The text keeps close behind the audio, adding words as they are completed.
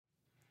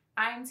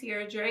I am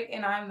Tiara Drake,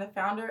 and I am the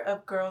founder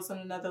of Girls on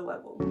Another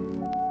Level.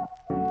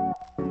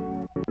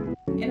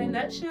 In a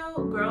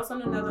nutshell, Girls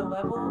on Another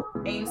Level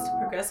aims to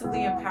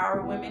progressively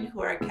empower women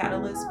who are a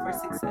catalyst for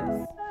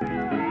success.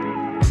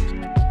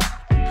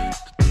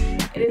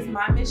 It is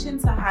my mission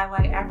to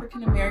highlight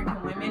African American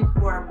women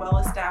who are well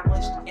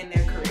established in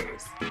their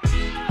careers.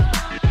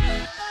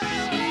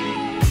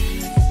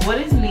 What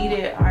is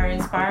needed are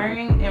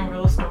inspiring and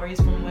real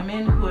stories from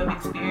women who have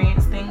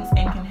experienced things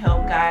and can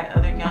help guide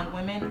other young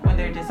women on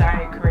their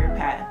desired career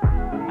path.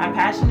 My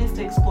passion is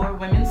to explore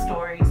women's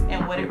stories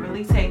and what it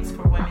really takes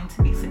for women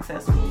to be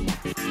successful.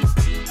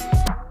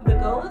 The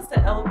goal is to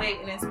elevate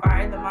and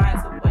inspire the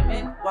minds of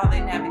women while they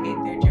navigate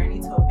their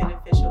journey to a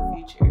beneficial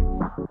future.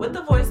 With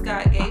the voice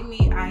God gave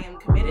me, I am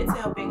committed to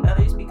helping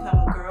others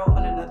become a girl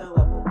on another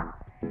level.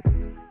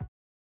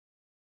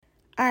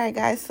 Alright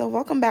guys, so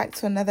welcome back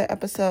to another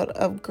episode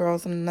of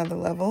Girls on Another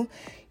Level.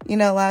 You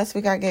know, last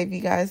week I gave you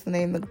guys the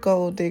name The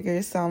Gold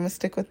Diggers, so I'm going to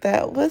stick with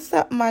that. What's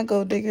up, my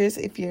Gold Diggers?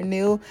 If you're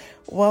new,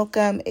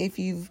 welcome. If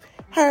you've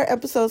heard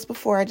episodes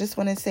before, I just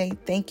want to say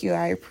thank you.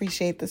 I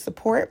appreciate the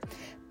support.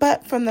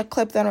 But from the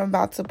clip that I'm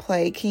about to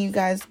play, can you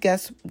guys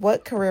guess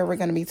what career we're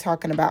going to be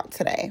talking about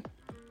today?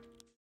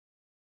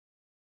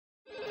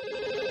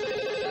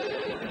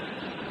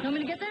 Want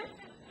me to get there?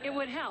 It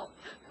would help.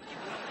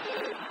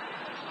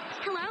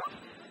 Hello?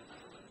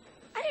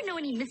 I didn't know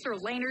any Mr.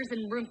 Laners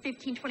in room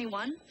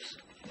 1521.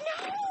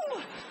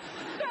 No!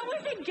 That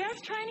was a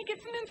guest trying to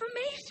get some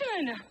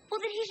information. Well,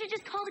 then he should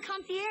just call the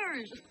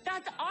concierge.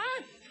 That's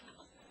us.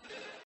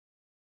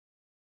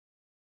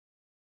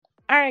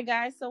 All right,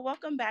 guys, so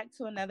welcome back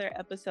to another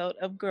episode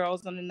of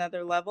Girls on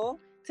Another Level.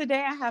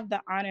 Today, I have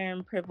the honor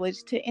and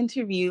privilege to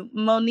interview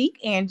Monique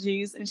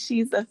Andrews, and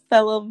she's a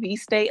fellow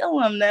V-State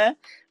alumna.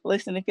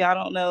 Listen, if y'all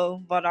don't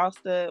know,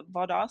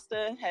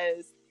 Valdosta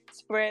has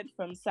spread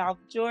from South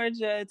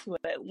Georgia to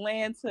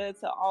Atlanta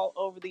to all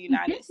over the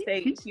United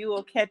States. You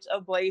will catch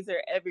a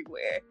blazer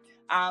everywhere.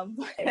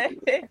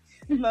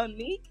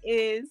 Monique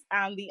is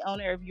the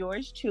owner of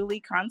Yours Truly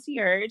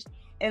Concierge.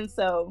 And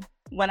so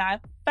when I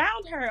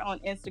found her on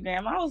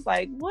Instagram, I was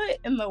like, what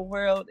in the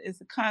world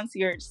is a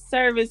concierge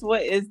service?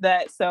 What is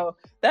that? So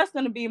that's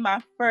going to be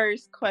my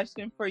first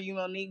question for you,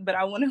 Monique. But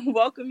I want to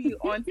welcome you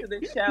onto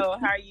the show.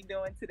 How are you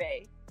doing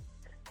today?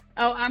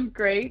 Oh, I'm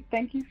great.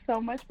 Thank you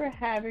so much for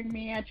having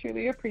me. I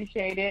truly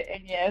appreciate it.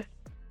 And yes,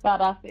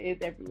 Valdosta is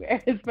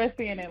everywhere,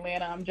 especially in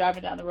Atlanta. I'm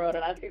driving down the road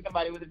and I see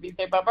somebody with a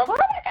V-State bumper. Oh my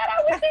God,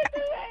 I wish it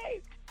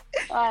today.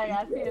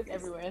 I see it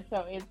everywhere.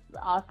 So it's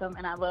awesome.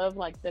 And I love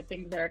like the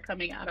things that are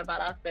coming out of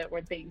Valdosta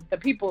the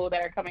people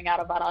that are coming out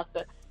of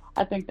Valdosta.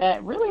 I think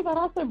that really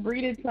Valdosta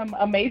breeded some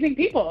amazing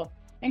people,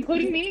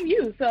 including me and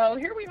you. So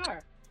here we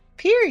are.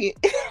 Period.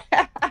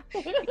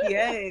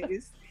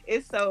 Yes,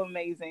 it's so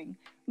amazing.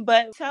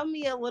 But tell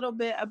me a little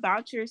bit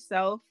about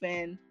yourself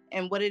and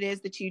what it is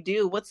that you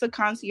do. What's the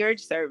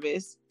concierge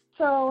service?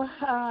 So,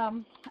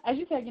 as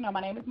you said,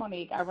 my name is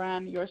Monique. I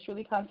run Yours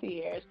Truly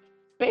Concierge.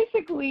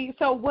 Basically,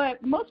 so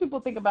what most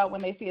people think about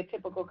when they see a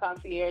typical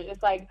concierge,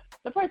 it's like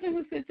the person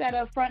who sits at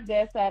a front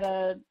desk at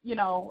a,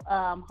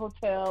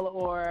 hotel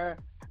or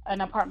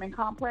an apartment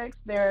complex.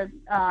 They're,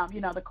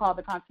 they're called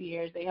the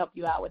concierge. They help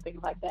you out with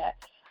things like that.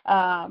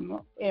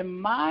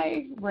 In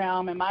my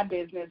realm, in my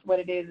business, what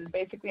it is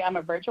basically I'm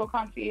a virtual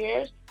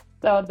concierge.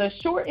 So the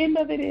short end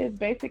of it is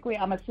basically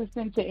I'm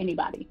assistant to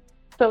anybody.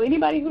 So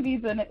anybody who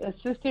needs an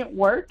assistant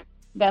work,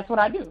 that's what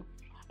I do.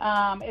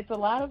 It's a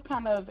lot of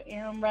kind of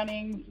errand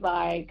runnings,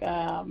 like,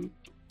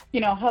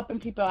 helping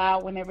people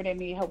out whenever they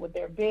need help with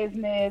their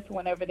business,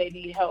 whenever they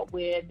need help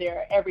with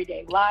their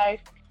everyday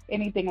life,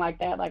 anything like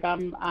that. Like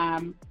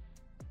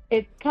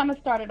it kind of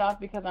started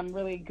off because I'm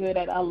really good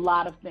at a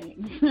lot of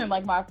things.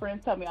 Like my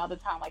friends tell me all the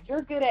time, like,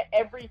 you're good at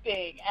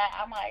everything. And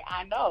I'm like,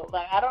 I know,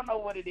 like, I don't know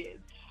what it is,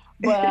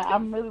 but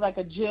I'm really like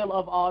a Jill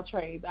of all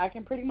trades. I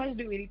can pretty much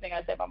do anything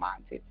I set my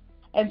mind to.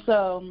 And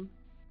so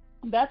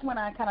that's when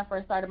I kind of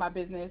first started my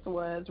business,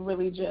 was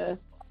really just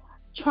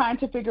trying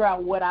to figure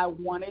out what I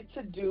wanted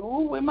to do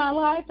with my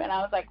life. And I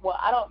was like, well,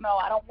 I don't know.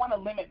 I don't want to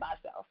limit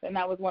myself. And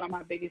that was one of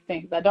my biggest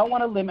things. I don't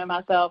want to limit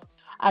myself.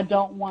 I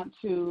don't want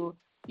to,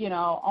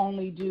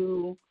 only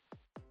do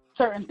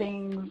certain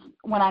things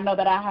when I know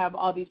that I have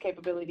all these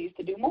capabilities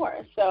to do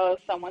more. So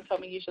someone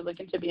told me you should look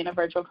into being a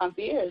virtual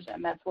concierge.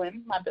 And that's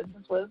when my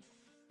business was,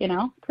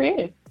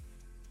 created.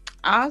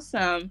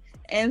 Awesome.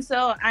 And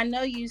so I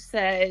know you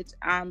said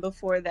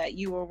before that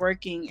you were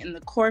working in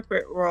the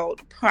corporate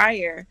world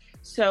prior.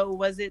 So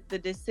was it the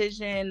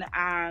decision,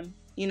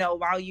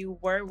 while you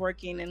were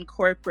working in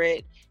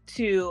corporate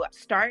to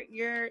start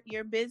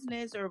your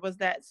business, or was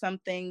that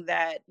something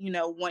that,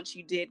 once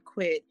you did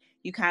quit,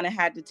 you kind of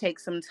had to take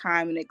some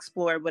time and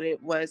explore what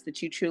it was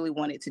that you truly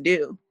wanted to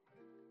do?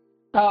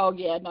 Oh,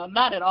 yeah, no,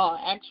 not at all,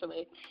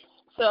 actually.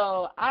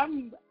 So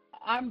I'm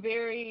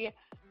very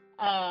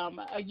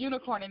a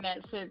unicorn in that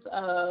sense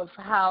of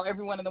how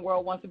everyone in the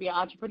world wants to be an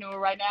entrepreneur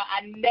right now.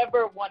 I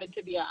never wanted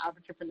to be an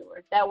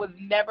entrepreneur. That was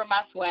never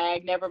my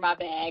swag, never my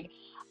bag.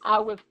 I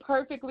was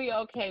perfectly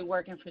okay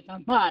working for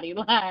somebody.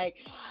 Like,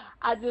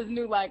 I just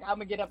knew, like, I'm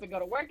going to get up and go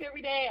to work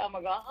every day. I'm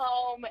going to go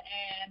home,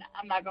 and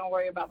I'm not going to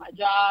worry about my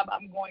job.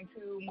 I'm going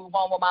to move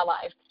on with my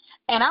life.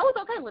 And I was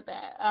okay with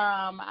that.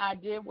 I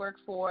did work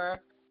for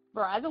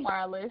Verizon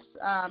Wireless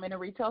in a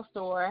retail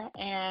store,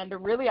 and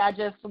really I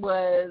just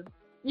was,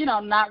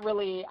 not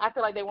really, I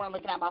feel like they weren't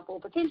looking at my full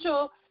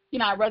potential.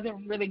 I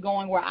wasn't really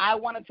going where I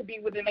wanted to be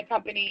within the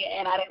company,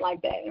 and I didn't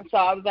like that. And so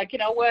I was like, you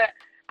know what?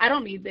 I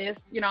don't need this.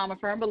 I'm a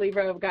firm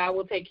believer of God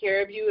will take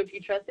care of you if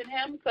you trust in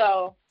him.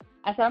 So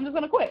I said, I'm just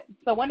going to quit.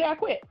 So one day I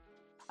quit.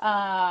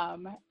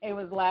 It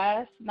was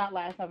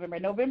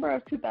November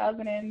of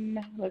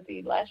 2000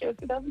 last year was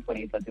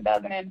 2020, so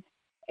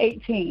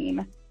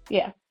 2018.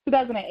 Yeah,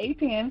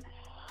 2018.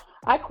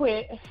 I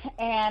quit,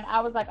 and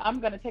I was like, I'm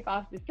going to take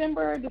off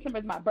December. December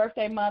is my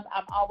birthday month.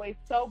 I'm always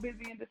so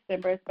busy in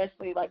December,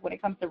 especially like when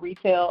it comes to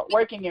retail,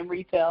 working in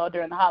retail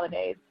during the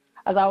holidays.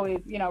 I was always,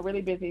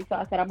 really busy. So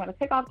I said, I'm going to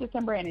take off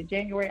December, and in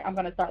January, I'm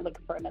going to start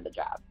looking for another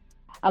job.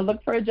 I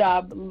looked for a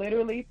job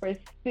literally for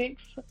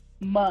 6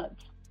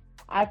 months.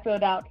 I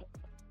filled out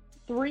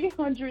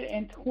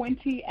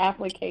 320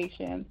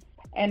 applications,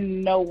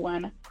 and no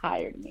one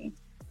hired me.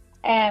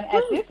 And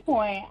at this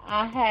point,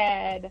 I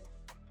had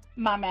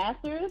my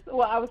master's.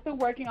 Well, I was still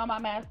working on my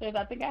master's.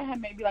 I think I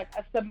had maybe like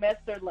a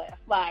semester left.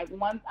 I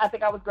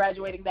think I was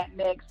graduating that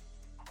next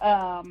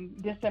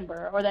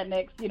December or that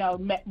next,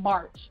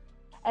 March.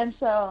 And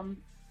so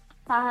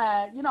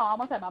I had,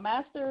 almost had my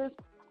master's.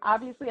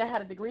 Obviously, I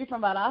had a degree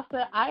from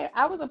Valdosta.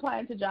 I was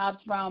applying to jobs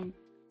from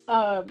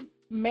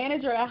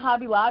manager at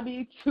Hobby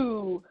Lobby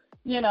to,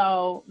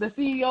 the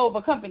CEO of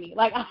a company.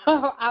 Like,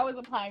 I was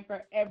applying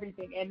for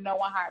everything, and no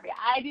one hired me.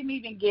 I didn't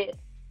even get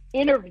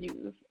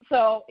interviews.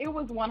 So it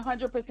was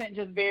 100%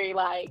 just very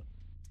like,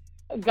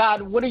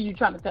 God, what are you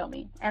trying to tell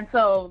me? And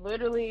so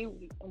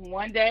literally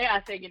one day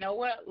I said, you know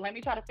what, let me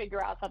try to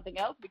figure out something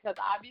else, because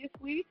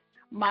obviously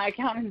my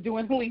account is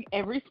dwindling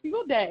every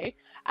single day.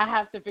 I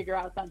have to figure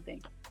out something.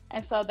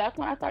 And so that's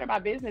when I started my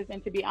business.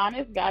 And to be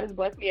honest, God has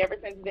blessed me ever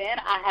since then.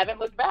 I haven't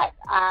looked back.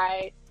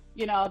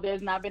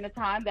 There's not been a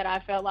time that I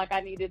felt like I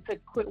needed to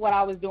quit what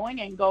I was doing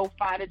and go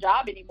find a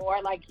job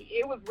anymore. Like,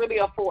 it was really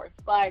a force.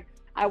 Like,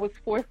 I was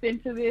forced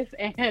into this,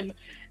 and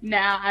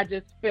now I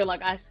just feel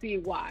like I see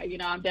why.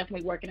 I'm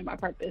definitely working in my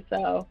purpose.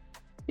 So,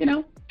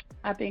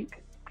 I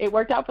think it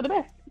worked out for the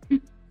best.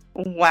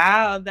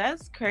 Wow,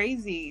 that's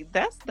crazy.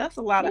 That's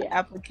a lot of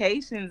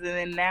applications. And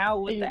then now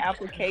with the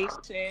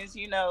applications,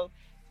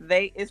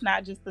 it's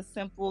not just the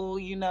simple,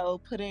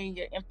 put in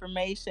your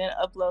information,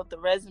 upload the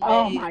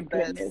resume,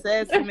 the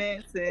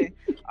assessments, and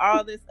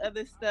all this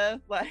other stuff.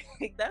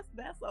 Like, that's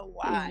a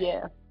lot.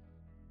 Yeah.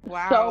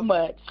 Wow. So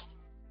much.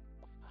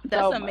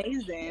 That's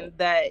amazing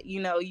that,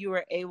 you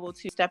were able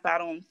to step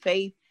out on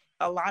faith.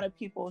 A lot of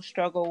people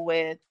struggle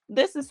with,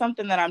 this is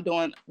something that I'm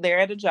doing. They're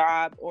at a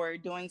job or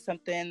doing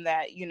something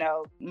that,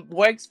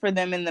 works for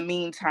them in the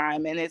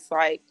meantime. And it's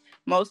like,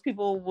 most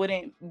people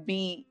wouldn't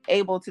be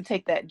able to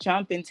take that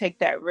jump and take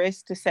that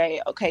risk to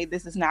say, okay,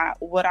 this is not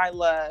what I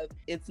love.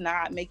 It's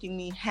not making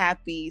me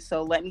happy.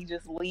 So let me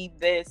just leave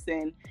this.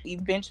 And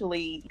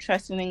eventually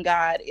trusting in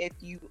God, if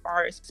you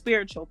are a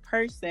spiritual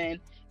person,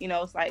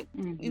 it's like,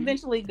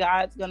 eventually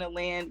God's going to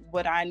land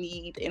what I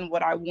need and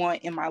what I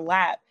want in my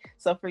lap.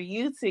 So for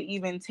you to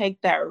even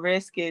take that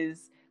risk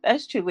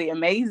that's truly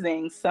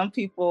amazing. Some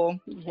people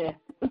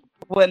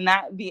would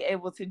not be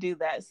able to do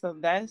that. So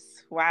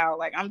that's wow.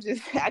 Like,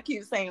 I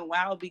keep saying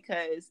wow,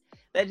 because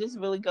that just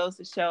really goes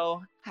to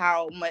show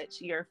how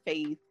much your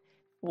faith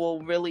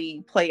will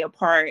really play a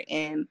part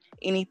in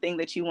anything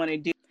that you want to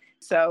do.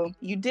 So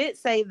you did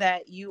say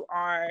that you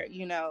are,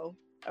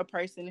 a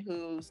person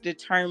who's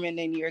determined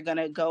and you're going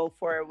to go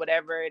for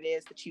whatever it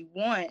is that you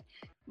want.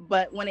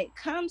 But when it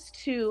comes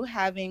to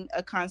having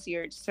a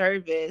concierge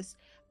service,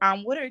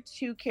 what are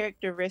 2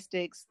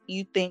 characteristics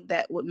you think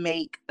that would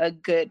make a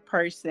good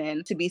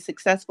person to be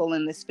successful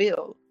in this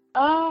field?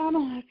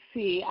 Let's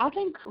see. I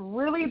think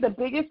really the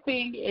biggest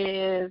thing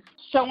is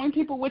showing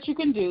people what you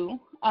can do.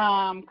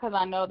 Because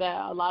I know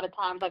that a lot of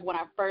times, like when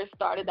I first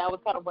started, that was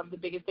kind of one of the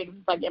biggest things.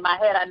 It's like in my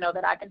head, I know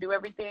that I can do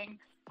everything,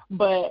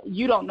 but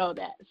you don't know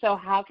that. So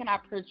how can I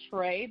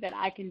portray that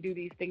I can do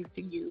these things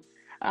to you?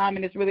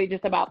 And it's really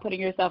just about putting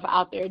yourself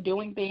out there,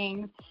 doing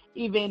things,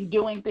 even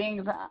doing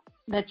things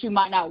that you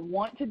might not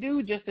want to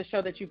do, just to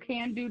show that you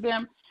can do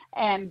them,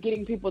 and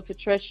getting people to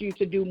trust you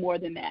to do more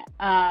than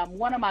that.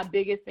 One of my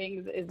biggest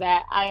things is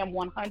that I am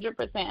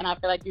 100%, and I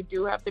feel like you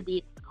do have to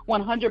be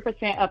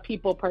 100% a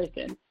people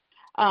person.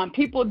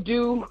 People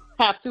do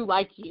have to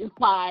like you.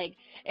 Like,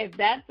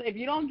 if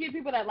you don't get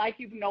people that like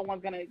you, no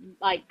one's gonna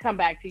come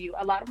back to you.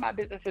 A lot of my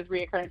business is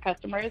reoccurring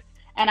customers,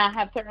 and I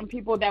have certain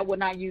people that will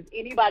not use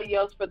anybody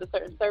else for the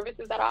certain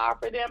services that I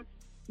offer them.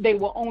 They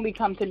will only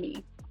come to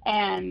me.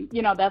 And,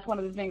 that's one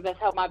of the things that's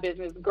helped my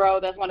business grow.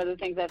 That's one of the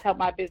things that's helped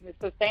my business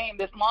sustain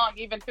this long,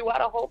 even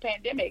throughout a whole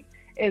pandemic,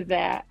 is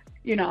that,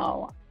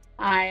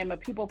 I am a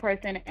people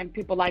person, and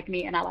people like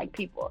me, and I like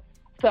people.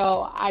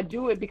 So I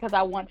do it because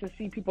I want to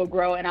see people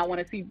grow, and I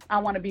want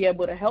to be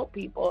able to help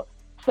people.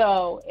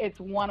 So it's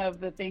one of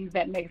the things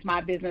that makes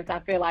my business, I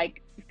feel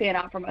like, stand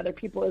out from other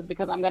people, is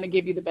because I'm going to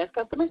give you the best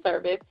customer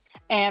service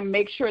and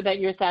make sure that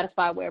you're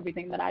satisfied with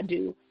everything that I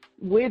do.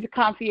 With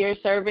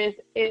concierge service,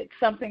 it's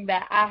something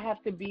that I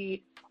have to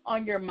be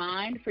on your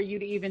mind for you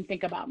to even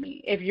think about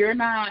me. If you're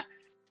not,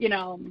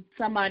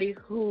 somebody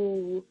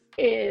who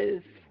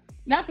is,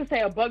 not to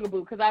say a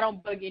bugaboo, because I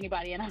don't bug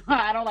anybody and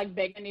I don't like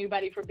begging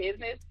anybody for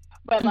business,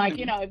 but like,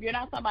 if you're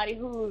not somebody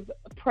who's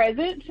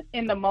present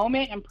in the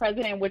moment and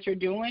present in what you're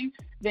doing,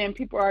 then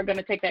people are going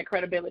to take that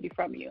credibility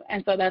from you.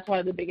 And so that's one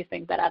of the biggest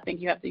things that I think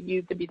you have to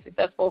use to be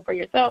successful for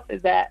yourself,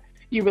 is that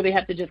you really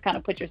have to just kind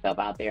of put yourself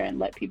out there and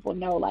let people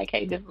know, like,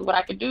 hey, this is what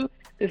I can do.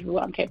 This is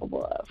what I'm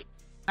capable of.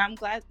 I'm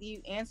glad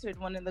you answered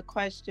one of the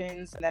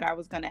questions that I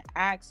was going to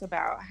ask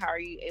about how are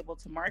you able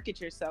to market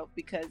yourself,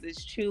 because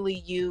it's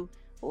truly you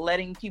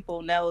letting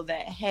people know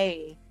that,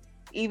 hey,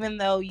 even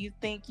though you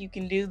think you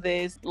can do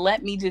this,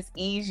 let me just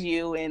ease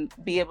you and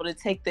be able to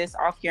take this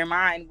off your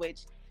mind,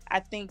 which I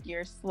think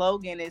your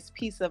slogan is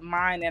peace of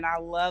mind. And I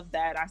love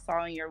that. I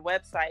saw on your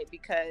website,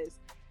 because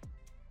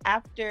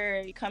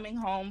after coming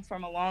home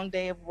from a long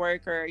day of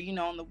work, or,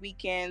 on the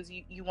weekends,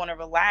 you want to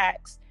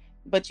relax,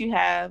 but you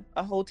have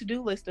a whole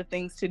to-do list of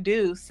things to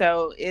do.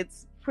 So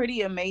it's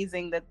pretty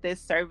amazing that this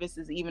service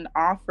is even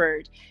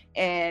offered.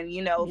 And,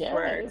 Yes.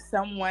 For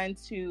someone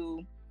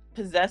to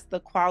possess the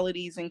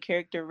qualities and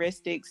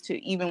characteristics to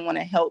even want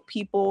to help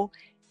people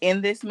in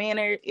this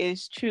manner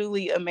is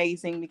truly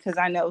amazing, because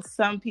I know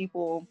some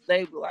people,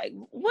 they be like,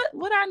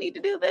 what I need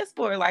to do this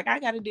for? Like, I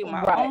got to do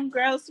my own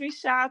grocery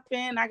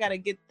shopping. I got to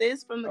get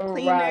this from the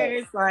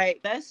cleaners.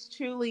 Like, that's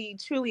truly,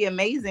 truly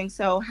amazing.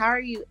 So how are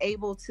you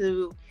able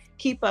to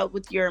keep up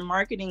with your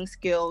marketing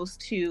skills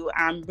to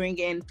bring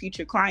in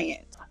future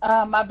clients?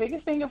 My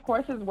biggest thing, of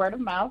course, is word of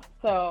mouth.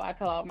 So I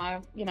tell all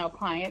my,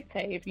 clients,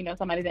 hey, if you know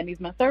somebody that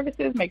needs my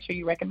services, make sure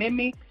you recommend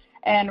me.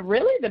 And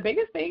really the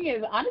biggest thing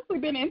is honestly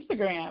been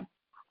Instagram.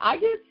 I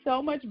get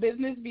so much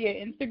business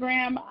via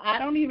Instagram. I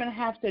don't even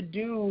have to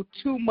do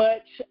too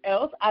much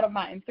else out of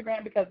my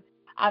Instagram, because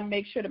I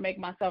make sure to make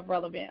myself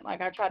relevant.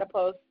 Like, I try to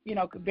post,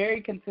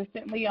 very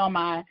consistently on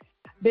my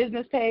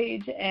business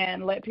page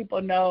and let people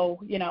know,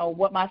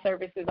 what my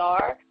services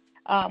are.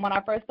 When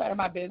I first started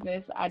my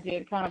business, I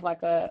did kind of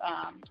like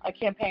a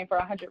campaign for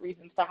 100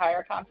 reasons to hire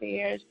a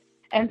concierge.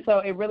 And so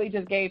it really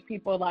just gave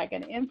people like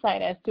an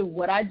insight as to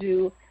what I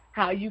do,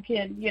 how you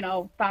can,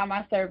 find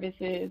my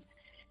services,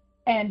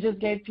 and just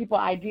gave people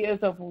ideas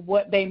of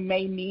what they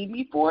may need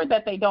me for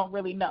that they don't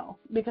really know.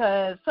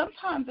 Because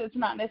sometimes it's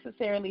not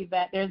necessarily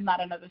that there's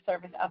not another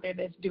service out there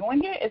that's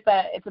doing it. It's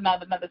that it's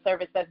another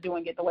service that's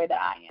doing it the way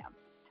that I am.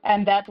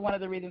 And that's one of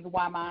the reasons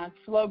why my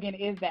slogan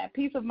is that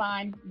peace of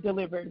mind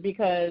delivered,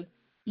 because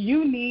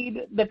you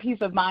need the peace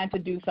of mind to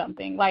do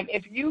something. Like,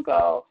 if you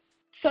go,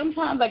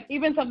 sometimes, like,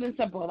 even something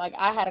simple, like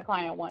I had a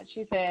client once,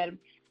 she said,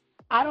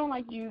 I don't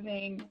like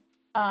using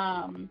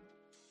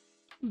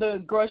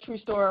the grocery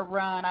store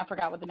run, I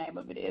forgot what the name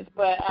of it is,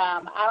 but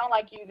I don't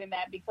like using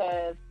that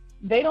because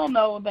they don't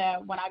know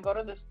that when I go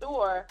to the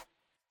store,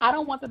 I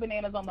don't want the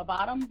bananas on the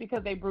bottom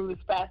because they bruise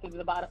faster than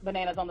the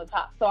bananas on the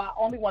top. So I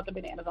only want the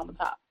bananas on the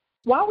top.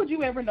 Why would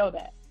you ever know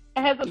that?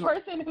 As a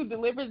person who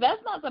delivers,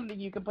 that's not something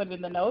you can put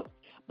in the notes,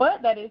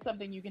 but that is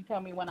something you can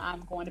tell me when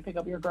I'm going to pick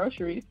up your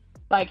groceries.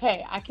 Like,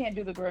 hey, I can't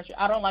do the grocery.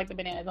 I don't like the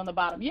bananas on the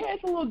bottom. Yeah,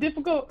 it's a little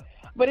difficult,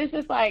 but it's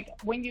just like,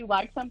 when you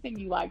like something,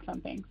 you like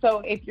something. So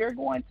if you're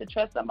going to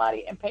trust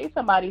somebody and pay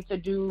somebody to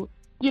do,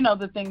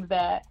 the things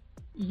that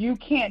you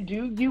can't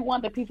do, you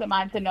want the peace of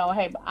mind to know,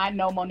 hey, I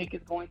know Monique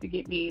is going to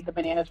get me the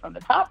bananas from the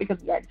top because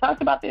we already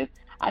talked about this.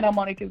 I know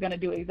Monique is going to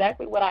do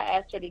exactly what I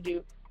asked her to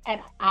do, and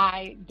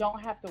I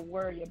don't have to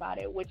worry about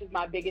it, which is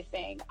my biggest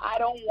thing. I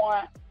don't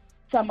want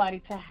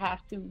somebody to have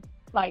to,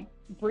 like,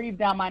 breathe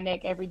down my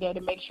neck every day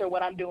to make sure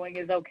what I'm doing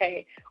is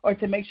okay, or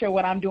to make sure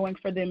what I'm doing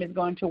for them is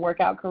going to work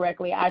out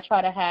correctly. I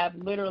try to have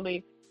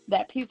literally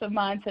that peace of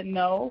mind to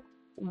know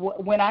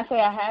when I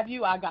say I have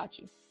you, I got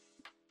you.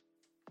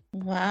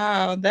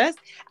 Wow,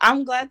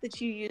 I'm glad that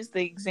you used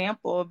the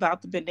example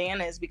about the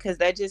bananas, because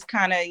that just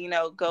kind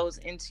of, goes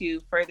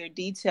into further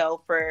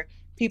detail for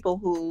people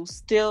who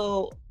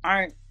still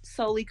aren't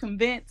solely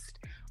convinced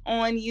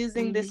on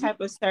using this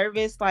type of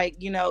service. Like,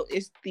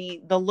 it's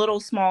the little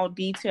small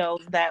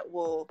details that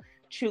will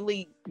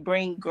truly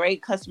bring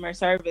great customer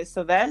service.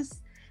 So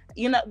that's,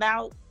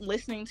 now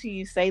listening to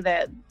you say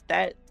that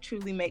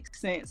truly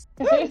makes sense.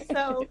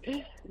 So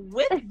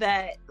with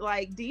that,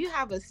 like, do you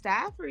have a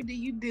staff, or do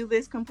you do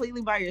this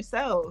completely by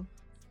yourself?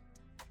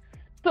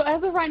 So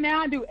as of right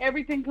now, I do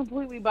everything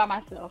completely by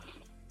myself.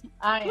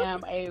 I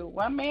am a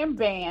one-man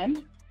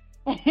band,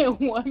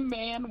 one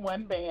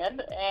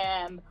band.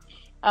 And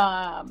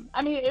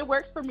I mean, it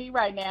works for me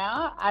right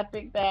now. I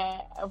think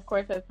that, of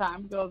course, as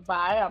time goes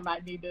by, I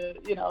might need to,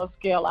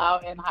 scale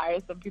out and hire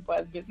some people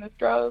as business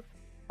grows.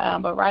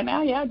 But right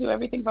now, I do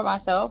everything for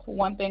myself.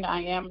 One thing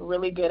I am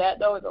really good at,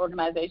 though, is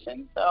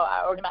organization. So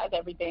I organize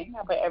everything.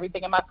 I put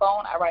everything in my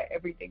phone. I write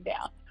everything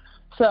down.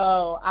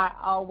 So I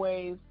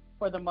always,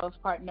 for the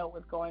most part, know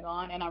what's going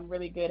on. And I'm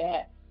really good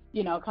at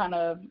kind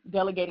of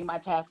delegating my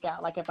task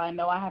out. Like if I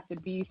know I have to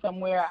be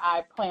somewhere,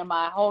 I plan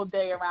my whole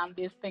day around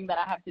this thing that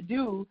I have to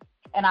do,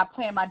 and I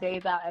plan my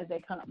days out as they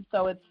come.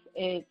 So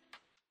it's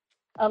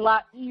a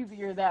lot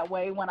easier that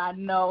way when I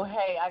know,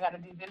 hey, I got to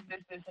do this,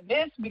 and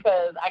this,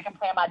 because I can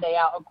plan my day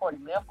out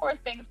accordingly. Of course,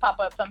 things pop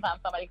up. Sometimes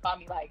somebody call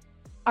me like,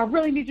 I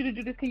really need you to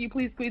do this. Can you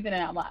please squeeze it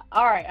in? I'm like,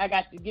 all right, I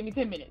got you. Give me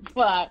 10 minutes.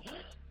 But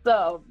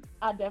so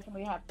I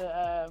definitely have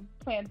to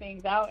plan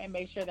things out and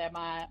make sure that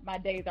my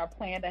days are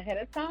planned ahead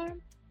of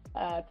time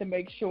to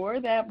make sure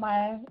that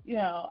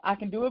I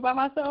can do it by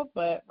myself.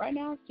 But right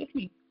now, it's just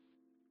me.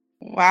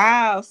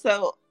 Wow.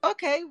 So,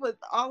 okay, with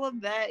all of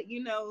that,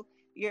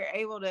 you're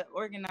able to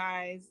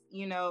organize,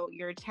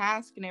 your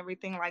task and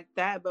everything like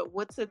that. But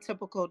what's a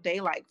typical day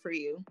like for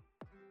you?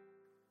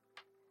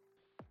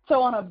 So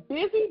on a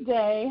busy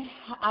day,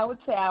 I would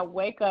say I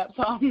wake up.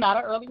 So I'm not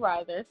an early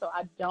riser. So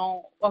I'm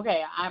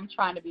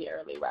trying to be an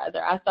early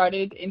riser. I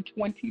started in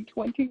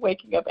 2020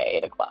 waking up at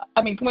 8 o'clock.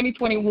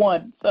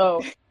 2021.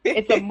 So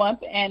it's a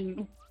month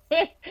and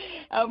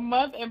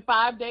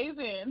 5 days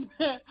in.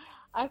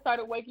 I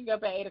started waking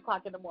up at 8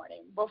 o'clock in the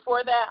morning.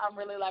 Before that, I'm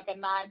really like a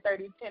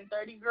 9:30,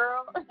 10:30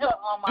 girl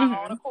on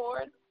my own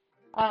accord.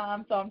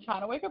 So I'm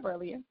trying to wake up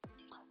earlier.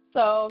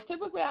 So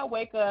typically I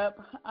wake up,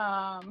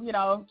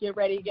 get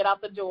ready, get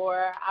out the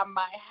door. I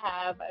might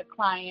have a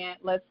client,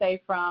 let's say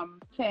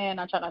from 10.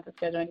 I try not to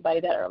schedule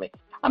anybody that early.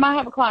 I might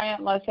have a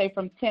client, let's say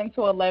from 10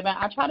 to 11.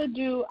 I try to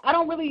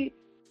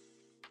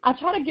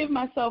give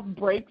myself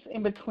breaks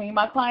in between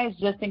my clients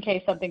just in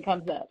case something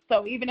comes up.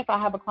 So even if I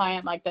have a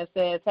client like that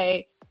says,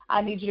 hey,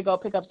 I need you to go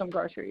pick up some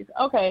groceries.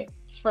 Okay,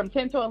 from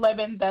 10 to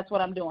 11, that's what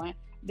I'm doing.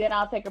 Then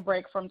I'll take a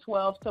break from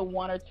 12 to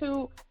 1 or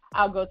 2.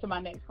 I'll go to my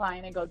next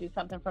client and go do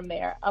something from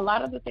there. A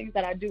lot of the things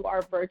that I do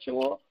are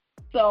virtual.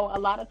 So a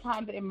lot of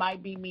times it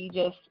might be me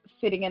just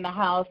sitting in the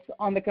house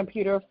on the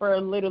computer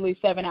for literally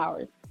 7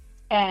 hours.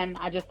 And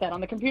I just sat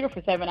on the computer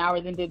for 7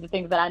 hours and did the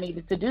things that I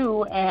needed to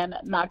do and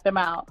knocked them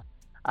out.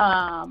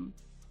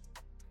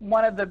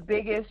 One of the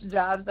biggest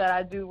jobs that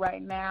I do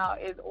right now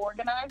is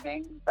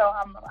organizing. So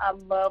I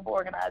love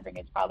organizing.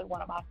 It's probably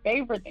one of my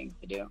favorite things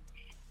to do.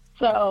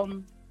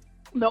 So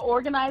the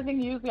organizing,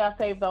 usually I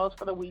save those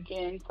for the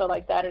weekend, so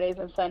like Saturdays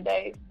and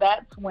Sundays.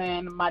 That's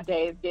when my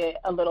days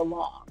get a little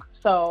long.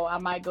 So I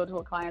might go to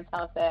a client's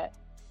house at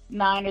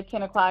 9 or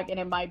 10 o'clock, and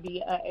it might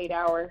be an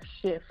 8-hour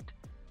shift.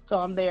 So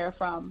I'm there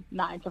from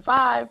 9 to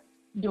 5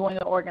 doing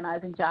the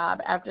organizing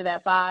job. After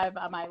that 5,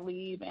 I might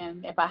leave,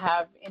 and if I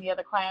have any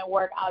other client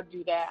work, I'll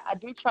do that. I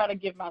do try to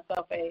give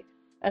myself a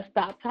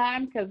stop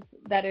time, because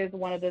that is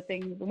one of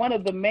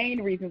the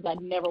main reasons I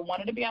never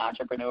wanted to be an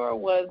entrepreneur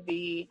was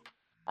the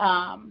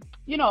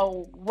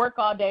work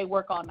all day,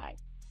 work all night.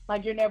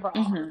 Like you're never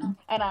off.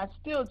 And I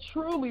still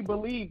truly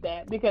believe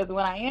that, because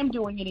when I am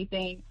doing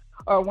anything,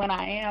 or when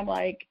I am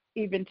like,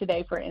 even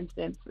today, for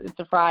instance, it's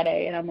a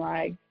Friday and I'm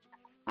like,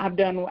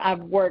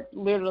 I've worked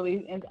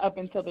literally up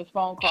until this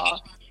phone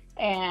call,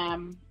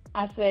 and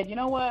I said, you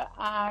know what,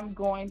 I'm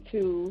going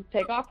to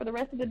take off for the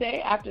rest of the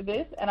day after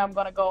this, and I'm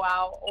going to go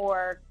out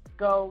or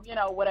go,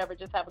 whatever,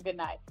 just have a good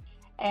night.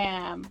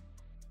 And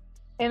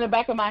in the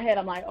back of my head,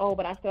 I'm like, oh,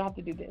 but I still have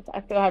to do this.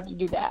 I still have to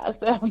do that. I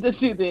still have to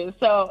do this.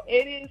 So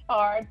it is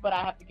hard, but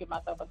I have to give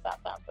myself a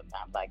stop time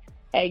sometimes. Like,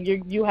 hey,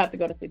 you have to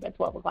go to sleep at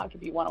 12 o'clock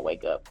if you want to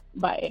wake up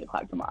by 8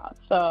 o'clock tomorrow.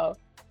 So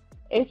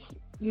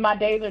my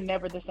days are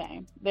never the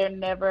same. They're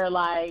never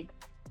like,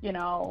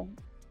 oh,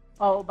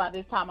 by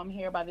this time I'm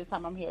here, by this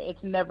time I'm here.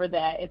 It's never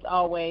that. It's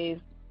always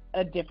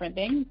a different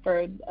thing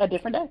for a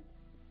different day.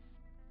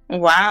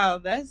 Wow,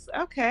 that's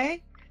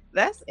okay.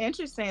 That's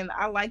interesting.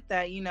 I like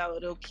that,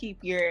 it'll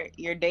keep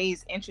your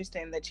days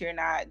interesting, that you're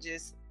not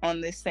just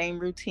on the same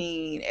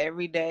routine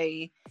every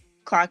day,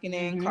 clocking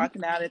in,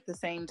 clocking out at the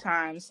same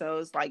time. So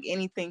it's like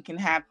anything can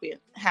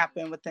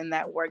happen within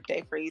that work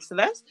day for you. So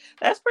that's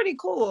pretty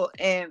cool.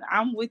 And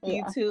I'm with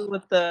you too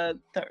with the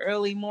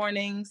early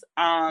mornings.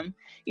 I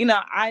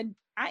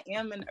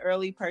am an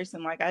early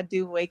person. Like I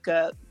do wake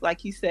up,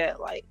 like you said,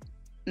 like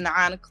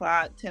 9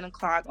 o'clock, 10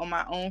 o'clock on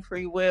my own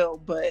free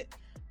will, but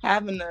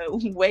having to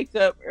wake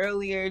up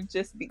earlier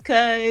just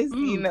because,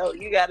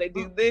 you got to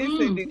do this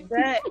and do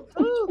that.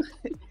 Ooh,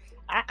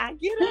 I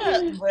get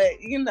up, but,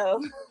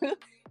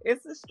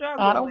 it's a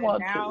struggle. I don't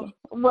want to.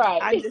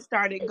 Right. I just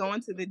started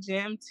going to the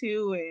gym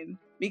too. And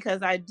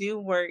because I do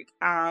work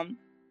a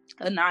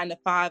 9 to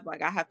 5,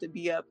 like I have to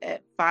be up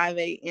at 5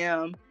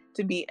 a.m.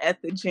 to be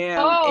at the gym.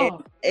 Oh.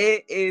 And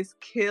it is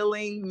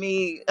killing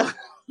me.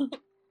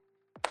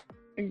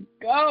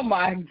 Oh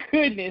my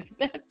goodness.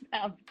 That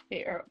sounds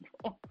terrible.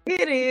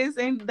 It is,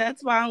 and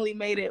that's why I only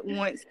made it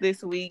once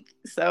this week.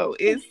 So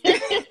it's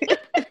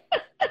it's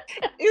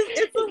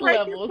a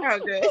work in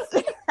progress.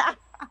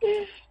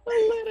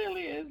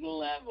 Literally, it's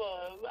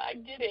levels. I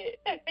get it.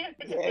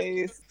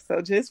 Yes.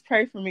 So just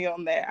pray for me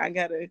on that. I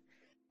gotta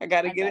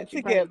get it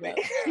together.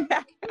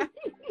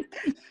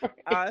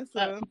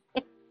 Awesome.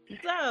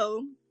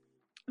 So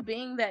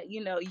being that,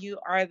 you know, you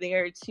are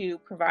there to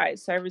provide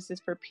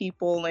services for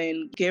people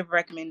and give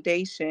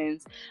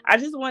recommendations, I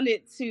just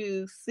wanted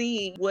to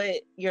see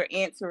what your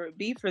answer would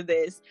be for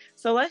this.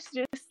 So let's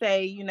just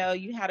say, you know,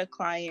 you had a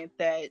client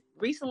that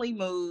recently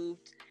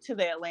moved to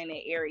the Atlanta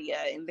area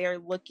and they're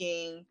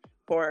looking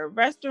for a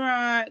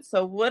restaurant.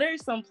 So what are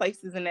some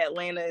places in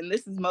Atlanta? And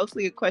this is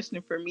mostly a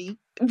question for me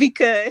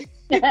because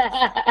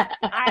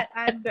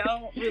I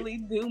don't really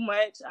do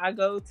much. I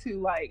go to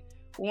like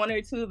one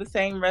or two of the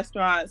same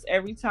restaurants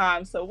every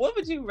time. So what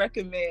would you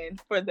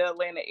recommend for the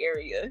Atlanta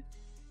area?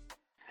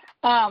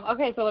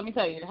 Okay, so let me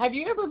tell you. Have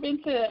you ever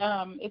been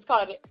to it's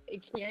called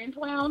Experience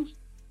Lounge?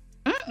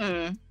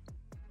 Mm-mm.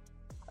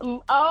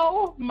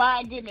 Oh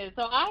my goodness.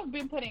 So I've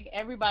been putting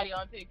everybody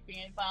onto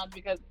Experience Lounge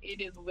because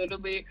it is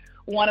literally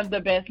one of the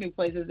best new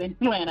places in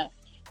Atlanta.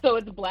 So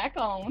it's Black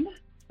owned.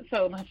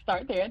 So let's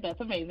start there.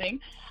 That's amazing.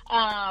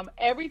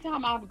 Every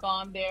time I've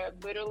gone there,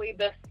 literally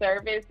the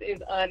service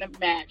is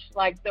unmatched.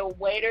 Like the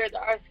waiters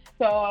are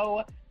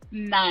so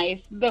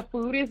nice. The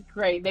food is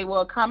great. They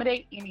will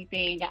accommodate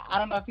anything. I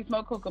don't know if you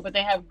smoke hookah, but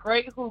they have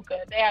great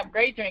hookah. They have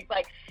great drinks.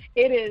 Like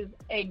it is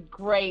a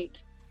great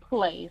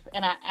place,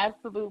 and I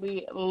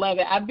absolutely love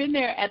it. I've been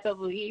there at the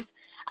least.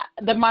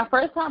 My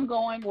first time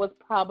going was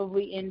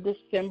probably in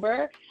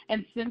December,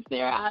 and since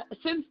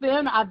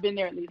then I've been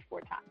there at least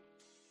 4 times.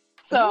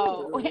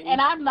 So, Ooh. And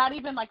I'm not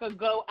even like a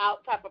go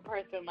out type of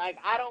person. Like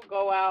I don't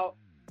go out,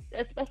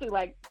 especially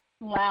like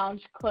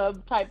lounge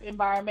club type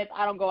environments.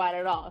 I don't go out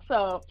at all.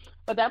 So,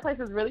 but that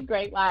place is really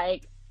great.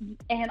 Like,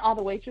 and all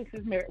the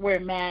waitresses wear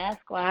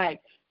masks.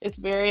 Like, it's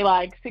very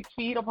like 6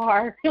 feet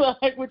apart,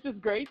 like, which is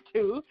great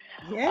too.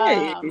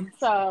 Yes.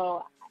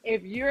 So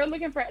if you're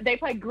looking for, they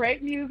play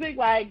great music.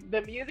 Like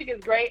the music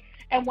is great.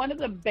 And one of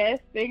the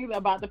best things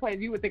about the place,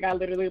 you would think I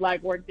literally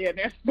like worked there and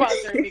they're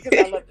sponsoring me because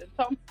I love it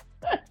so much.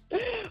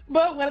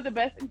 But one of the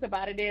best things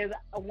about it is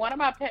one of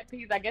my pet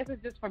peeves, I guess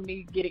it's just for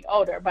me getting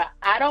older, but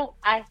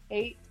I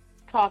hate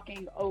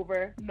talking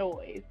over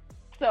noise.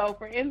 So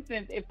for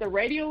instance, if the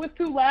radio is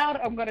too loud,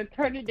 I'm going to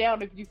turn it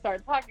down if you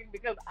start talking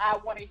because I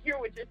want to hear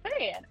what you're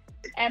saying.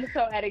 And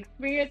so at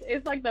Experience,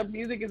 it's like the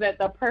music is at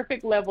the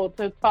perfect level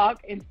to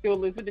talk and still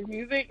listen to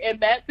music. And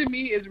that to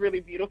me is really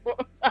beautiful.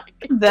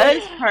 That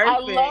is perfect. I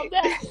love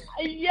that.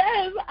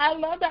 Yes, I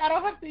love that. I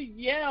don't have to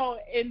yell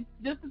and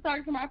just to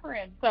talk to my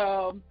friends.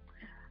 So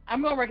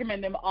I'm going to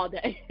recommend them all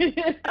day.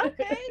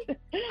 Okay.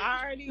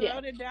 I already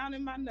wrote it down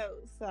in my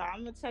notes, so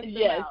I'm going to check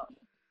them out.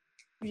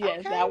 Yes,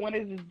 okay. That one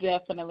is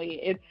definitely,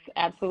 it's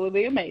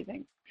absolutely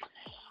amazing.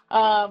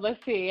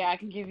 Let's see, I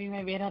can give you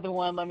maybe another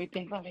one. Let me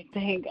think. I'm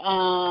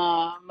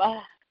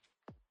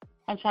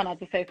trying not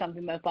to say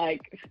something that's like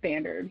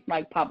standard,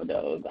 like Papa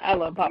Do's. I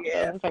love Papa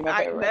Do's. It's like my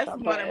favorite that's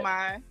restaurant. one of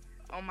my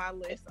on my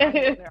list. I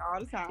go there all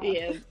the time.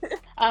 Yes.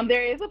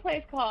 There is a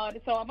place called,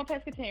 so I'm a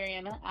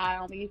pescatarian. I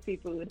only eat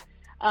seafood.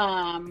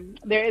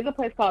 There is a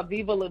place called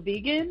Viva La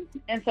Vegan,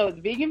 and so it's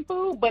vegan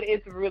food, but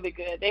it's really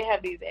good. They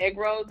have these egg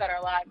rolls that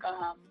are like,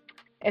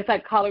 it's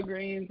like collard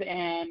greens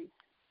and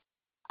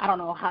I don't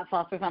know, hot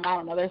sauce or something. I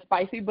don't know. They're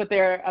spicy, but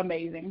they're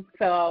amazing.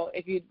 So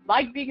if you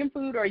like vegan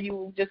food or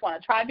you just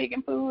want to try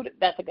vegan food,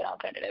 that's a good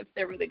alternative.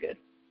 They're really good.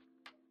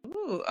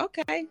 Ooh,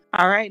 okay.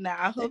 All right. Now,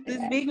 I hope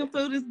this vegan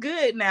food is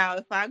good now.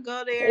 If I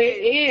go there.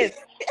 It is.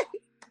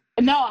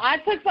 No, I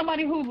took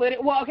somebody who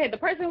the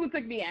person who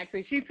took me,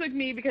 actually, she took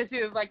me because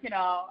she was like,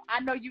 I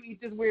know you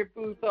eat this weird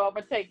food, so I'm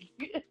going to take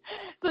you.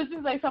 So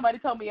she's like, somebody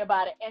told me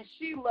about it, and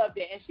she loved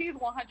it. And she's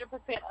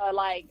 100%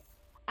 like,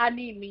 I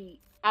need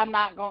meat. I'm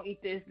not going to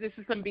eat this. This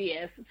is some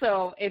BS.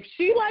 So if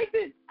she liked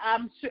it,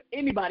 I'm sure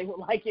anybody would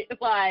like it.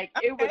 Like,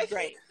 It was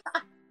great.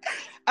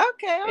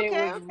 Okay.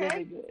 It was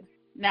really good.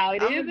 Now,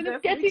 it is in a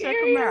sketchy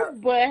area,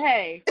 but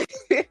hey,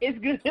 it's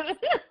good.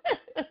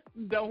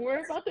 Don't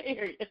worry about the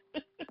area.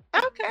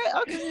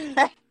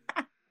 Okay.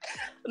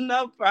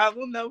 No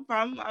problem.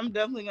 I'm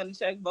definitely going to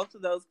check both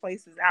of those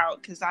places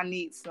out because I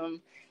need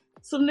some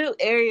new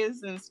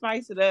areas and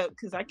spice it up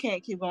because I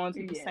can't keep going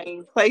to the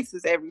same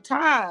places every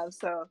time.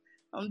 So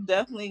I'm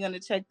definitely going to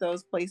check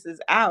those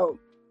places out.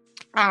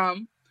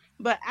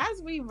 But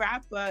as we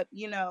wrap up,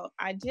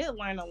 I did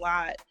learn a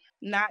lot,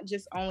 not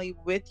just only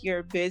with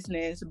your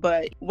business,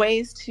 but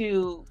ways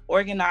to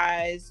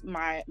organize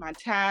my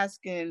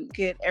task and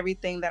get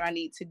everything that I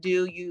need to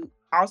do. You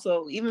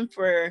also, even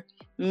for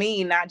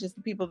me, not just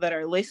the people that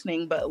are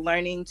listening, but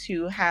learning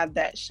to have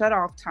that shut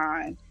off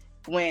time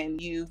when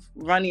you've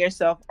run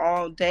yourself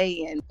all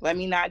day and let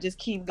me not just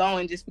keep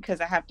going just because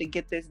I have to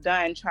get this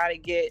done. Try to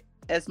get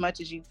as much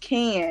as you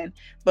can,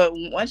 but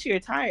once you're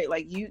tired,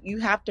 like you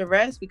have to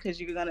rest because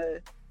you're gonna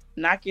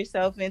knock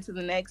yourself into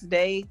the next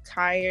day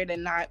tired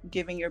and not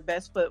giving your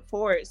best foot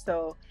forward.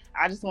 So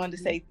I just wanted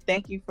to say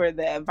thank you for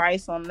the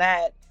advice on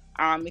that,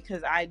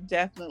 because I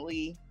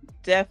definitely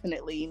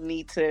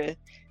need to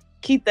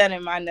keep that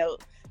in my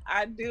notes.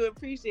 I do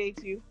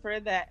appreciate you for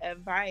that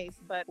advice,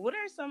 but what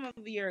are some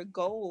of your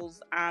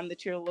goals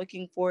that you're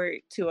looking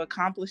forward to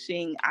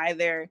accomplishing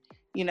either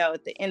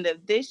at the end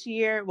of this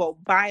year,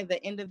 by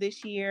the end of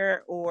this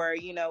year, or,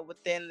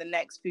 within the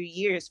next few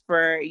years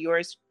for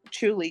yours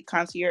truly,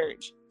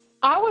 Concierge?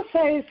 I would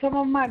say some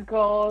of my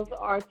goals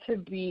are to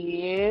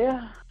be,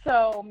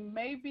 so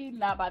maybe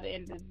not by the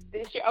end of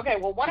this year. Okay,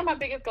 well, one of my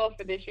biggest goals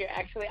for this year,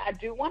 actually, I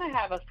do want to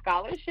have a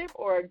scholarship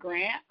or a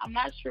grant. I'm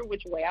not sure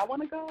which way I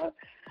want to go.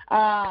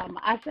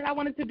 I said I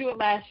wanted to do it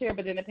last year,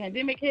 but then the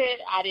pandemic hit.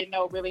 I didn't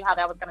know really how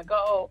that was going to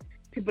go.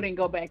 People didn't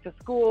go back to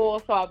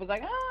school, so I was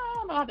like, I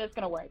don't know how that's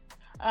going to work.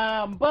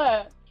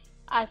 But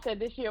I said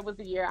this year was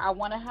the year I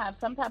want to have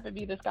some type of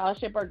either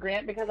scholarship or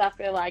grant, because I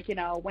feel like,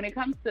 when it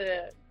comes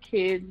to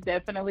kids,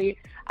 definitely,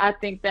 I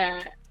think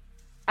that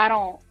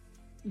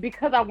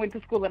because I went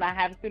to school and I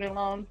have student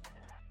loans,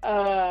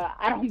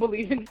 I don't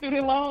believe in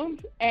student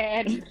loans.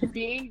 And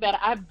being that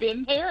I've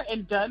been there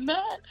and done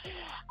that,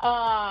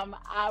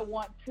 I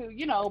want to,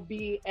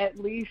 be at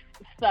least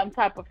some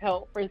type of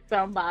help for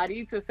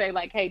somebody to say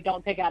like, hey,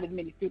 don't take out as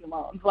many student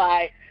loans. So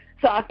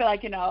I feel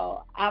like,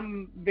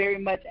 I'm very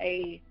much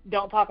a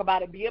don't talk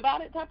about it, be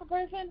about it type of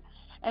person.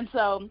 And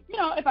so,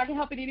 if I can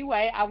help in any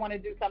way, I want to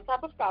do some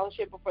type of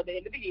scholarship before the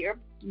end of the year.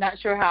 Not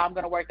sure how I'm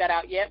going to work that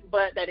out yet,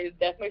 but that is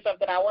definitely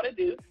something I want to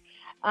do.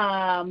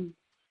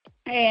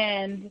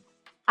 And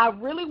I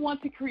really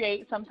want to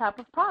create some type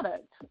of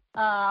product.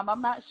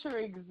 I'm not sure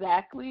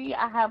exactly.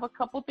 I have a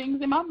couple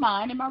things in my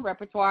mind, in my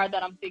repertoire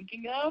that I'm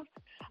thinking of.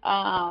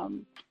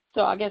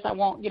 So I guess I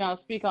won't,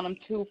 speak on them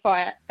too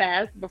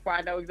fast before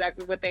I know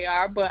exactly what they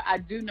are. But I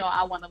do know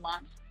I want to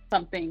launch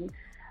something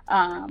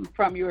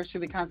from Yours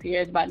Truly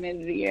Concierge by the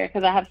end of the year,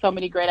 because I have so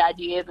many great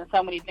ideas and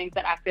so many things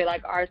that I feel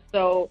like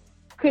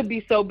could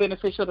be so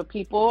beneficial to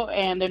people,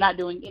 and they're not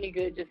doing any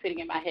good just sitting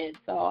in my head.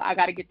 So I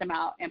got to get them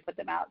out and put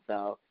them out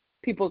so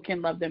people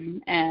can love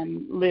them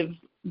and live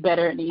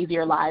better and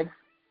easier lives,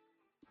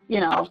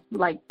 what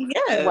I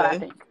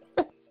think.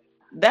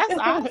 That's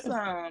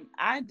awesome.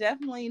 I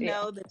definitely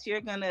know that you're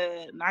going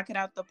to knock it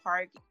out the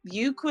park.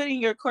 You quitting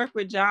your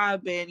corporate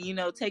job and,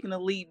 taking a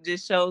leap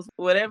just shows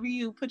whatever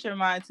you put your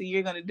mind to,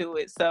 you're going to do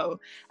it. So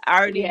I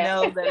already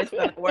know that it's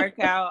going to work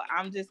out.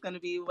 I'm just going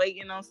to be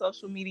waiting on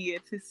social media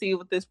to see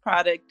what this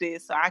product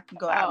is so I can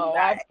go out and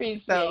buy I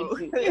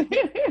appreciate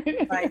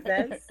you. Like,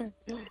 that's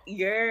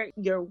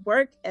your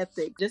work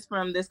ethic just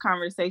from this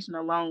conversation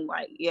alone.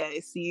 Like,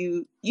 yes,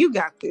 you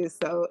got this.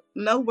 So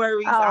no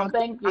worries.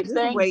 Thank you. I'm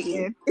just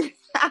waiting.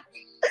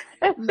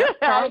 No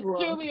problem.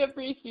 I truly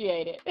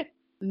appreciate it.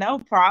 No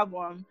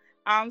problem.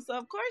 So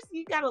of course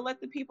you got to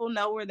let the people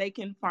know where they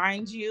can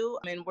find you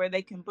and where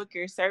they can book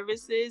your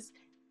services.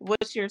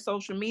 What's your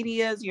social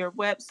medias, your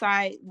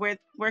website? Where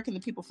can the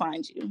people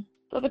find you?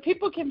 So the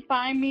people can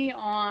find me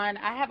I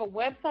have a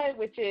website,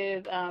 which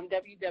is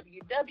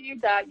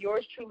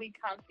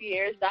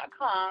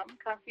www.yourstrulyconcierge.com.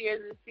 Concierge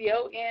is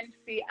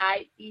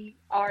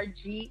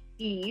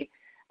CONCIERGE.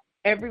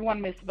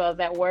 Everyone misspells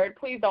that word.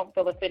 Please don't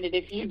feel offended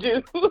if you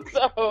do.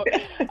 So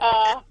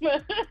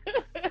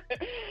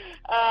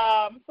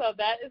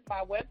that is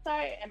my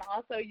website. And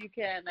also you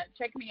can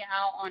check me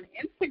out on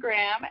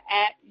Instagram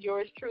at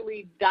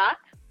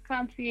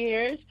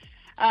yourstruly.concierge.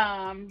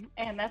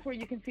 And that's where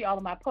you can see all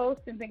of my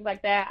posts and things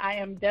like that. I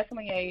am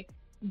definitely a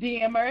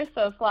DMer,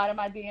 so slide in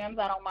my DMs.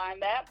 I don't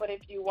mind that. But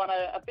if you want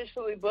to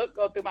officially book,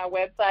 go through my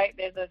website.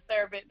 There's a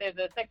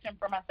section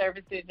for my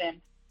services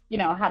and,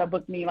 how to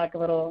book me, like a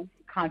little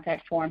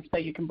contact form so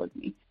you can book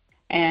me.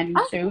 And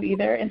through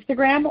either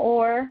Instagram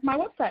or my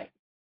website.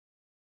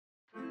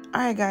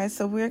 All right, guys,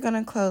 so we're going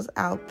to close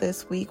out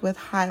this week with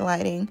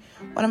highlighting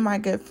one of my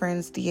good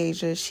friends,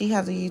 Deasia. She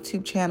has a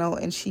YouTube channel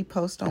and she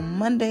posts on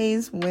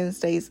Mondays,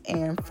 Wednesdays,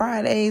 and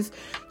Fridays.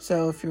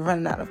 So if you're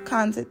running out of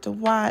content to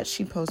watch,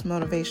 she posts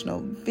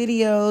motivational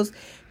videos,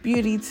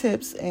 beauty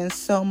tips, and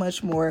so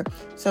much more.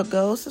 So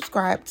go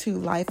subscribe to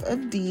Life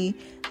of D.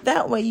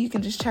 That way you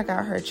can just check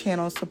out her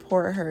channel,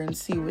 support her, and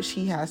see what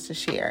she has to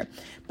share.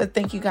 But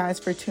thank you guys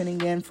for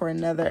tuning in for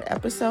another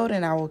episode,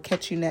 and I will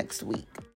catch you next week.